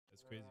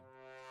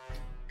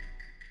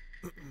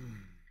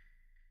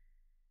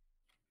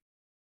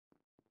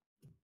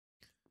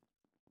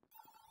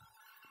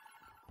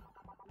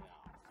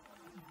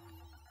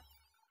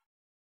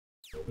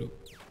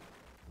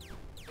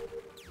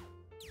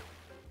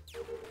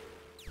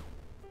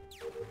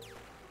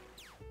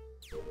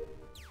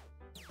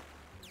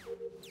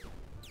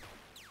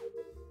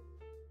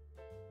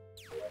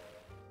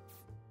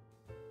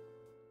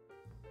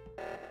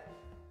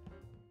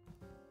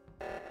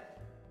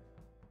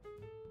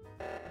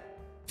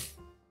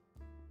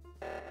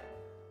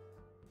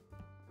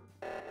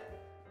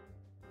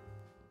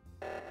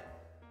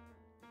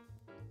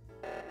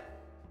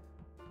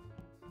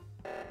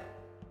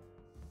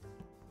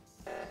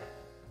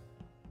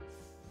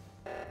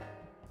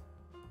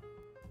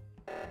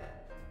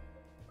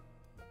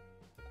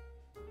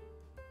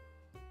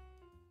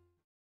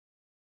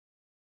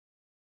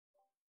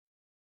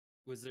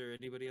Was there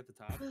anybody at the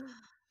top? I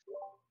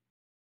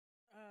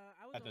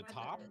was At the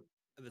top?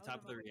 At the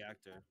top of the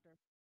reactor.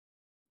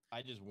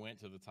 I just went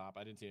to the top.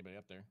 I didn't see anybody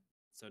up there.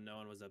 So no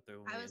one was up there.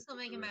 When I was still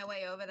making my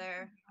way over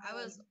there. I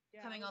was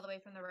coming all the way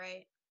from the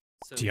right.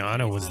 So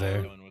Gianna was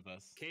there. Going with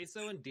us.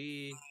 Queso and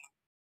D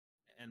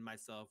and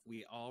myself,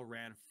 we all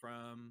ran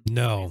from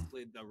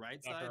basically the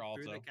right side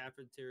through the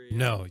cafeteria.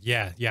 No,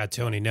 yeah,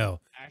 Tony,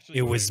 no. Actually,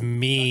 it was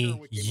me,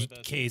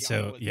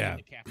 Queso, yeah.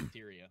 The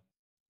cafeteria.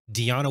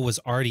 Deanna was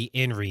already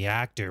in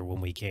reactor when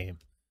we came.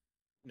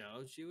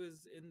 No, she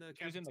was in the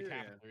She was in the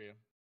cafeteria.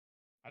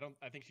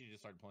 I think she just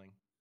started playing.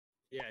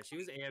 Yeah, she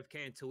was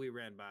AFK until we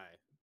ran by.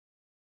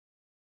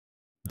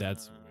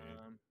 That's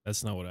weird.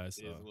 That's not what I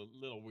saw. It is a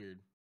little weird.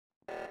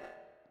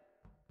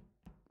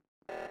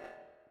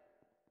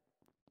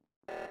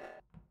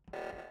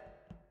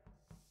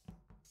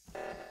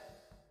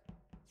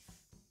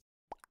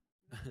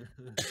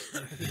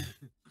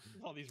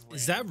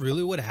 Is that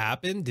really what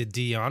happened? Did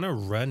Deanna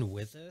run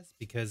with us?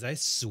 Because I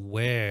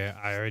swear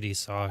I already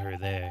saw her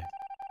there.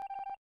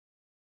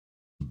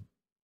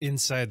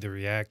 Inside the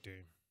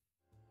reactor.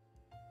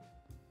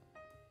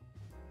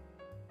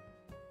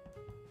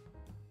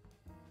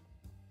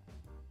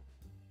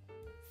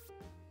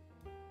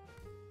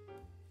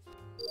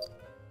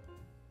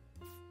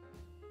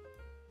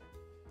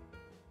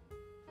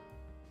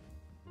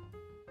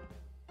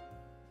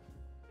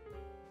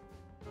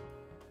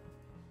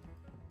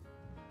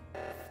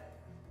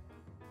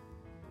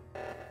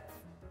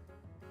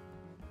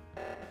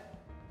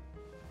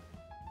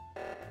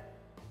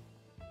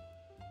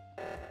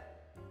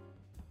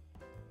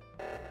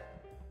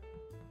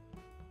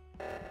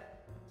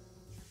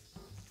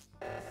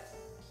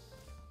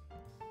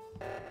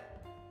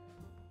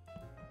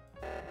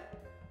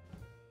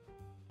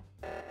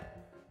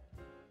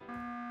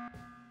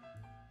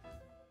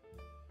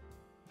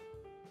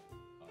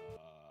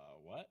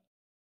 What?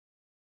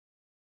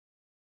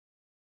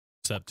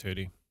 What's up,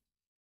 Turti?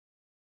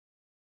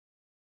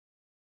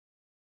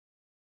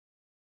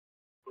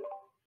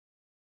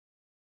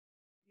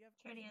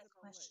 Turti has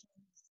questions.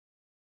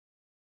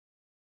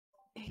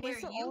 Here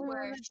you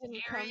were,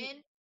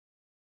 Sharon.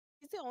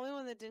 He's the only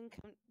one that didn't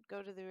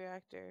go to the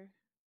reactor.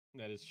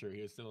 That is true.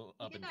 He was still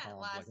up in comms.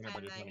 Like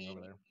everybody's running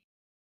over there.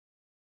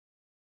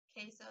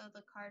 Okay, so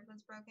the card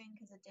was broken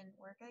because it didn't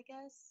work, I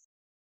guess.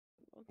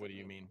 What do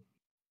you mean?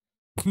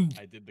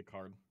 I did the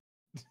card.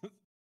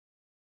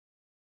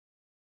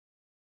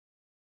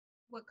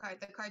 What card?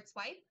 The card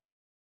swipe?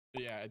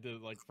 Yeah, I did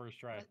it like first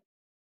try.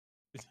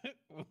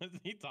 What's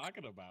he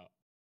talking about?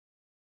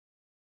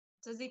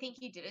 Does he think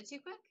he did it too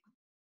quick?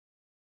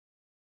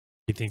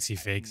 He thinks he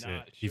fakes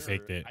it. He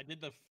faked it. I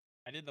did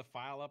the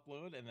file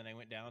upload, and then I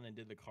went down and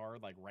did the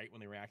card like right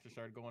when the reactor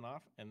started going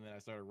off, and then I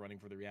started running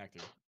for the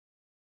reactor.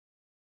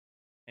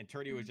 And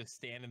Turti was just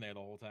standing there the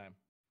whole time.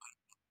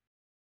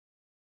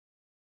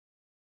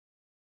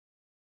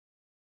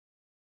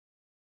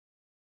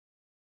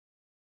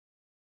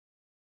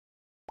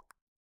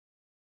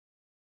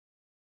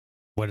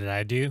 What did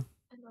I do?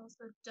 And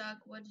also, Doug,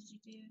 what did you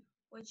do?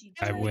 What did you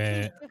do? I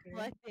went.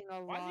 Why is he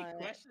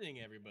questioning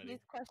everybody?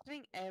 He's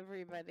questioning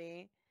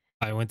everybody.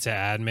 I went to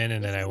admin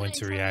and then I went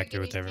to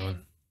reactor with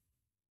everyone.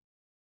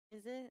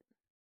 Is it?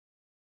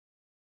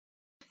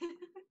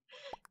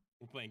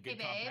 We're playing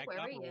good hey, babe,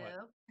 where were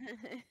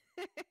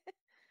you?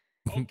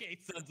 Okay,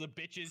 sons of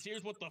bitches,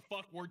 here's what the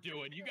fuck we're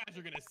doing. You guys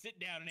are gonna sit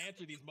down and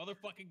answer these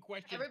motherfucking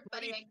questions.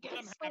 Everybody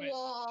against the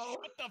wall.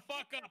 Shut the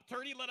fuck up,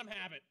 Turti. Let him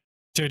have it.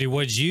 Turti,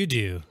 what'd you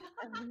do?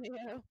 Where were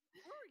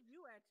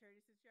you at,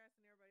 Turti? Since you're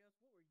asking everybody else,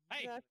 what were you?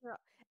 Hey,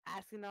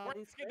 asking all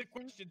these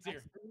questions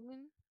here.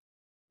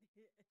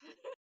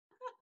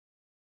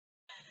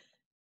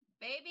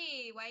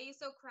 Baby, why are you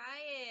so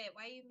quiet?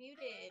 Why are you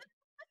muted?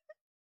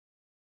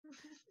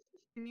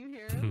 Can you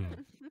hear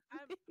him?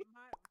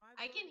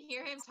 I can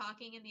hear him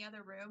talking in the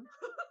other room.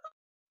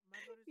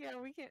 Yeah,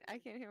 we can. I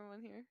can't hear him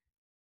on here.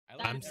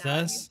 I'm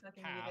sus.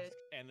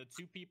 And the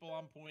two people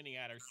I'm pointing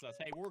at are sus.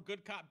 Hey, we're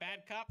good cop,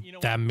 bad cop. You know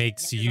that what?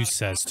 makes you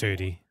sus,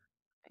 Turti.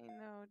 I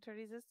know.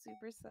 Turti's a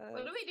super sus.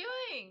 What are we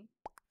doing?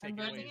 I'm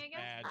running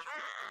again.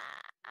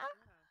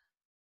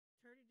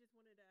 Turti just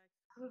wanted to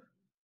ask.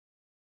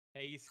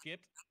 Hey, you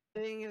skipped. I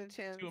didn't get a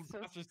chance. 2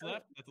 imposters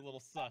left. That's a little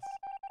sus.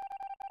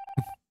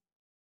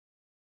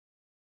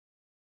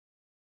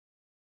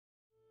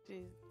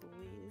 Jeez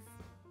Louise.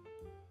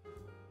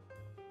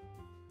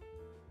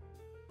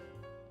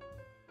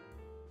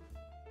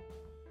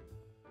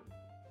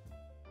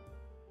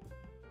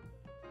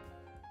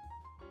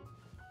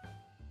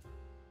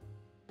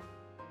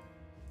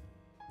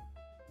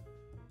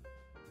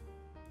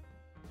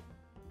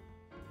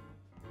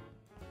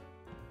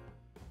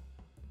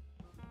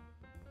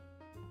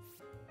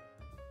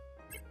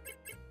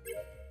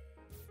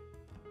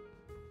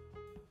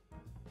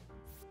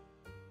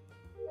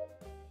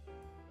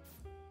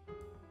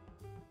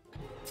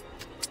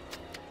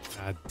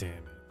 God damn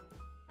it.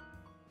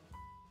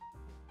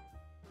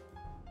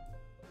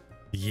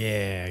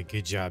 Yeah,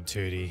 good job,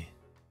 Turti.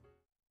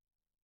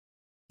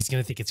 He's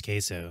gonna think it's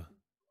queso.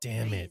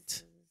 Damn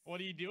it.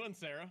 What are you doing,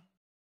 Sarah?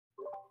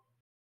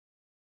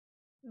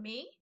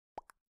 Me?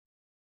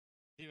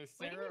 Either What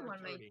do you Sarah mean, or what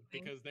am I Turti, doing?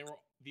 because they were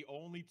the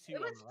only two It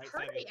on was the right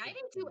side of Turti. the I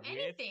didn't do with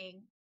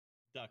anything.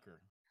 Ducker.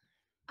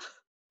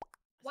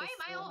 Why This is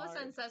am I so all of a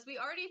sudden hard. sus? We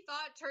already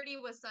thought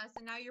Turti was sus,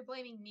 and now you're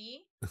blaming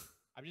me?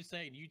 I'm just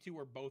saying, you two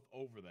were both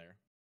over there.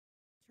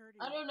 Turti.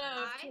 I don't know.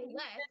 I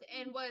left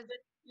and was...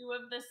 two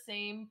of the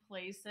same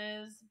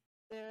places.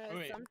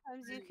 Wait.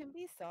 Sometimes you can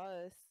be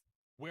sus.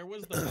 Where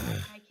was the body?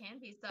 I can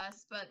be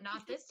sus, but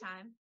not this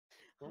time.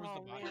 Where was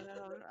the Oh body? man, I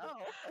don't know.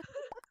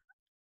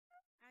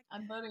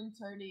 I'm voting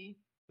Turti.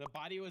 The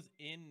body was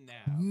in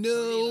now. No.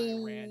 Turti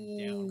and I ran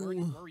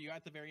down. Where were you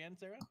at the very end,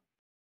 Sarah?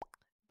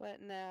 But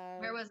now,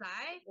 Where was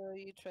I? so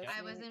you trust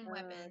I me, was in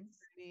weapons.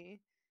 Turti.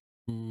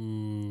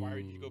 Why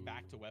did you go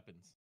back to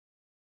weapons?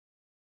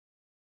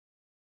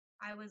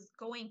 I was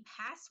going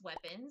past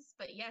weapons,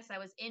 but yes, I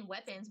was in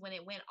weapons when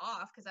it went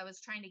off because I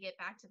was trying to get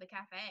back to the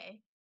cafe.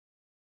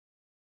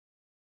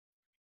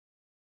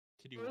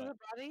 To do Where was what?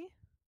 the body?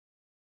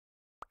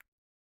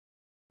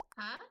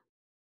 Huh?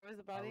 Where was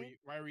the Why body?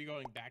 were you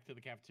going back to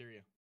the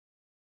cafeteria?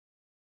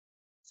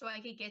 So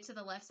I could get to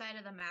the left side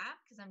of the map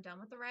because I'm done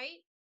with the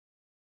right.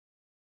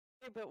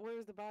 Wait, but where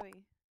was the body?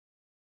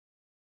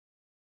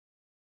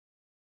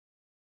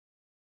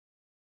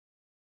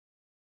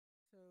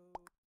 So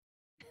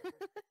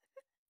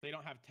They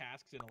don't have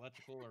tasks in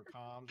electrical or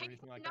comms or I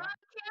anything like cannot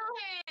that. kill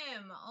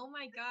him! Oh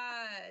my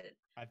god.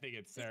 I think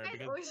it's This Sarah guy's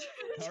because always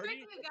trying to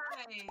trick Turti- you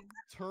guys.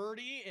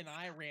 Turti and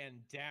I ran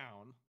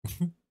down.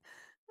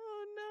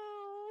 Oh no!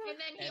 And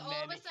then he And all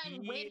of then a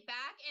sudden he- went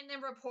back and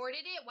then reported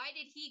it. Why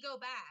did he go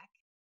back?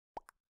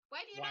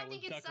 Why do you Why not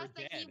think was it's sus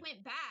Ducker that he dead?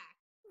 went back?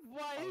 Why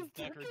Why was is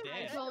Ducker Tucker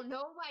dead? I don't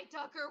know why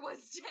Tucker was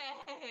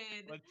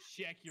dead. Let's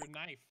check your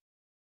knife.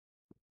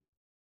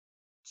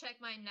 Check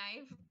my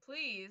knife,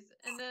 please.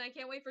 And then I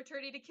can't wait for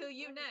Turti to kill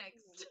you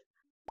next.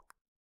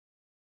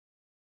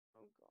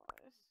 Oh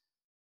gosh.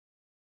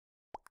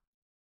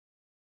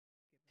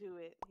 Do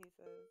it, he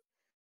says.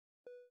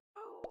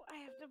 Oh, I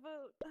have to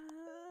vote.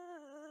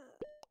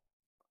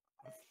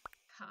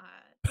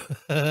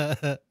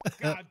 God.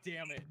 God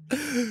damn it.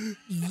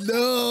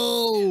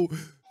 No.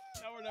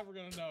 Now we're never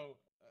gonna know.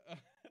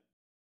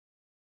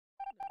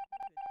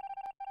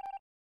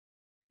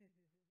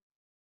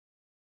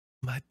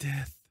 My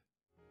death.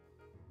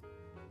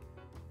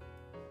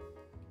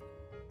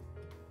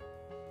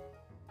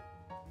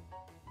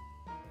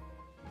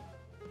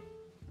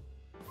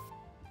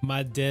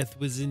 My death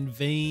was in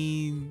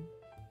vain.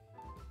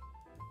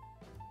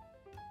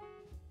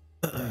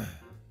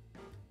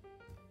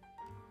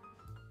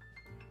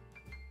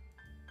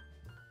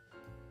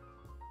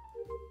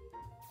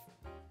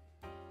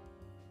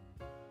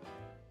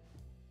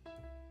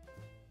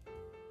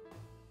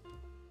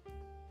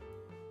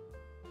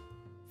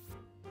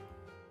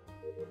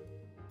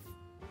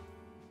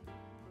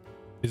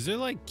 Is there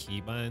like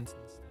keybinds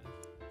and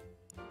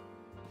stuff?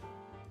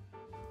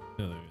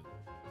 No, there isn't.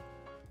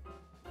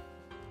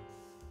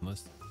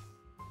 Unless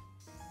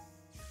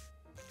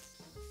is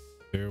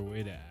there a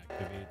way to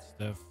activate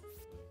stuff?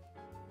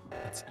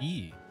 It's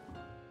E.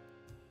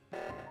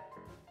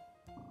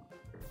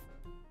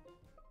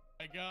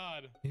 My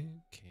God.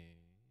 Okay.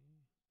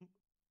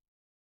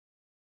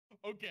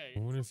 Okay. I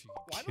wonder if you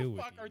Why can kill the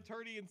with fuck are E.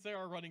 Turti and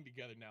Sarah running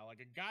together now like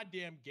a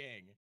goddamn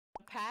gang?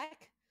 A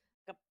pack?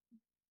 I'm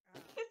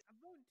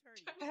voting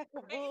Turti. Pack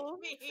of Break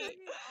wolves? me. Turti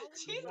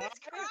always Jesus votes-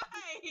 Christ.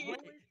 Wait,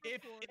 Always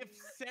if reporting.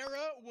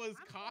 Sarah was I'm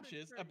voting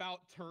cautious Turti. about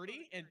I'm voting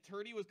Turti and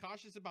Turti was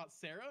cautious about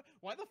Sarah,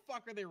 why the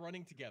fuck are they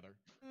running together?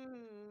 A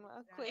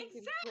quick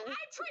and Exactly. swift.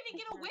 I'm trying to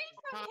get away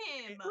from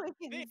him. Quick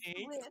and Thanks.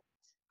 swift.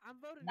 I'm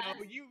voting No,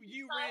 Turti.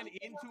 you ran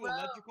into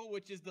electrical,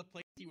 which is the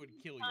place he would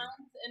kill you.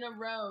 Times in a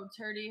row,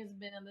 Turti has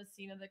been on the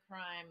scene of the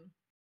crime.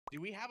 Do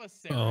we have a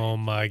Sarah? Oh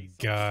and my Turti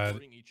God.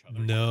 supporting each other?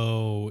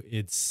 No,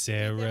 it's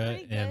They're Sarah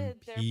pretty good. and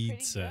They're pretty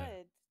pizza.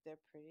 good. They're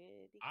pretty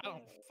I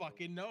don't good.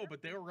 fucking know,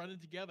 but they were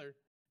running together,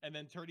 and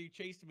then Turti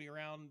chased me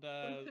around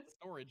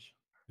storage.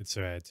 It's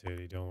alright,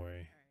 Turti. Don't worry. All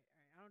right.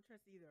 I don't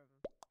trust either of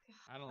them.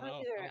 I don't I know.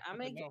 don't either. I don't I'm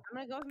fucking gonna know. I'm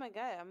gonna go with my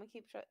gut. I'm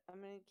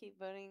gonna keep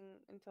voting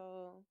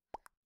until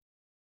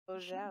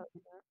voted out. Who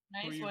are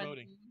Nice you one.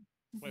 voting?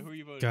 Wait, who are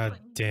you voting? God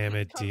damn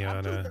it, Come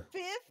up to Deanna. the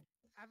fifth.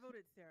 I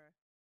voted Sarah.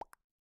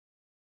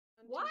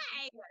 Why?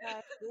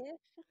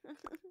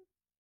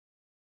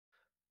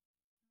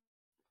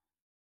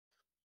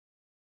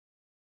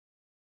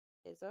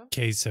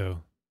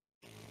 Queso.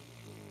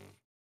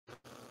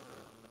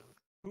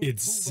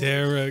 It's Who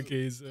Sarah voted?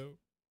 Queso.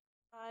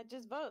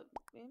 Just vote,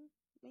 man.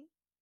 Me.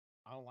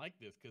 I don't like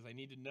this because I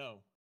need to know.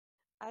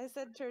 I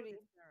said Turty.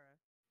 Sarah.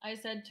 I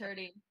said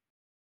Turty.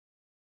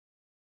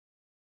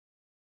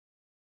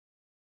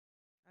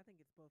 I think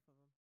it's both of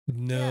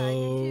them.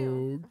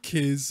 No,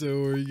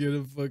 Queso, are you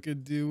gonna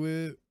fucking do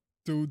it?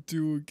 Don't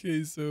do it,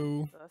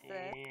 Queso.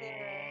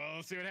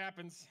 Let's see what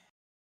happens.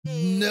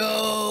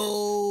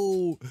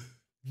 No,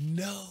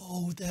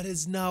 no, that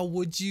is not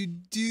what you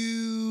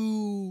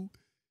do.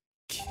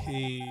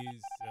 Queso,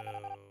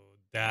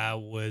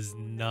 that was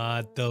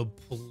not the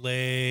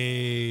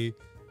play.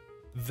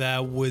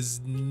 That was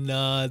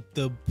not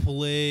the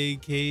play,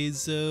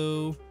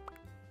 Queso.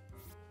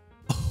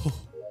 Oh,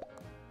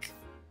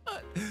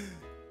 God.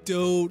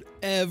 Don't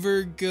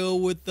ever go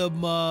with the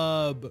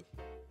mob.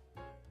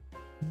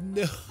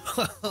 No.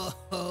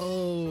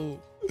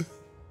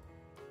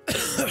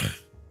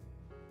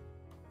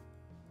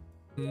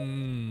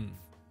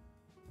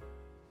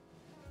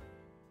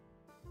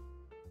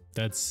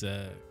 That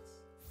sucks.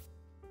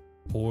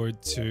 Poor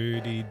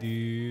Turty,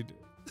 dude.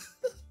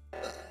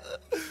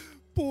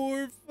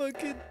 Poor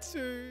fucking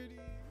Turty.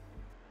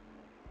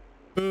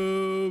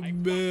 Oh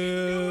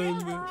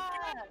man.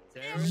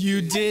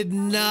 You did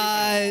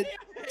not.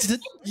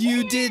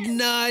 You did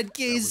not,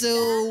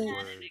 Queso.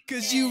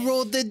 Because you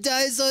rolled the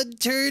dice on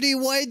Turty.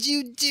 Why'd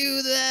you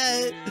do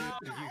that?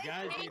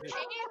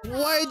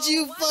 Why'd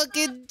you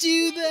fucking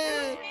do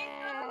that?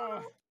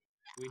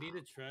 We need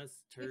to trust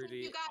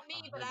Turty. You got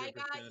me, but I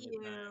got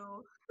you.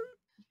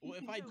 Well,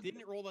 if I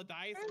didn't roll the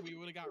dice, we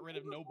would have got rid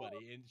of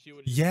nobody, and she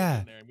would.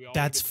 Yeah, there, and we all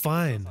that's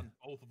fine. on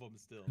both of them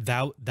still.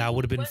 That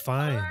would have been What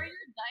fine. are your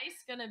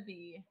dice gonna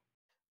be?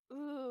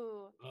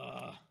 Ooh.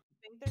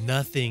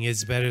 Nothing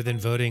is better than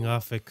voting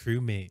off a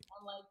crewmate.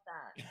 I like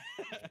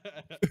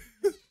that.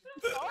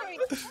 Sorry.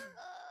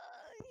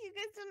 You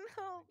guys didn't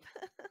help.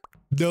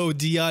 No,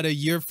 Deanna,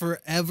 you're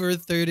forever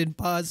third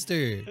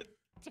imposter.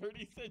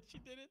 Turty said she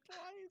did it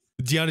twice.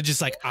 Deanna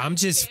just like, I'm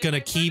just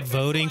gonna keep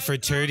voting for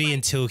Turty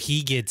until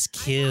he gets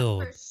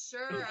killed. For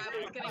sure,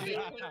 I was gonna get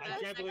kicked I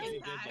that can't believe she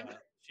second did time.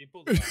 that. She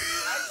pulled it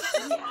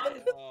off.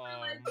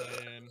 Oh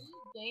man.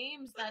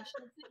 Games, that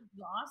shit's That's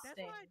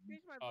exhausting. why I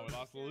changed my Oh, we vote.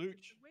 lost the because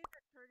Luch. The way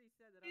that Turty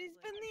said that, I He's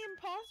was been like, the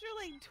imposter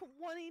like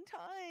 20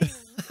 times.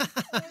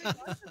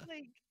 I was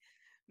like,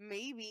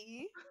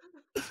 maybe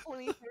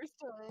 21st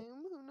time.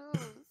 Who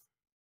knows?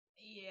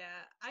 Yeah,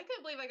 I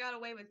couldn't believe I got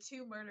away with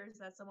 2 murders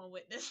that someone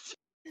witnessed.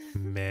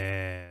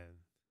 Man.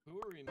 Who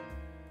are we?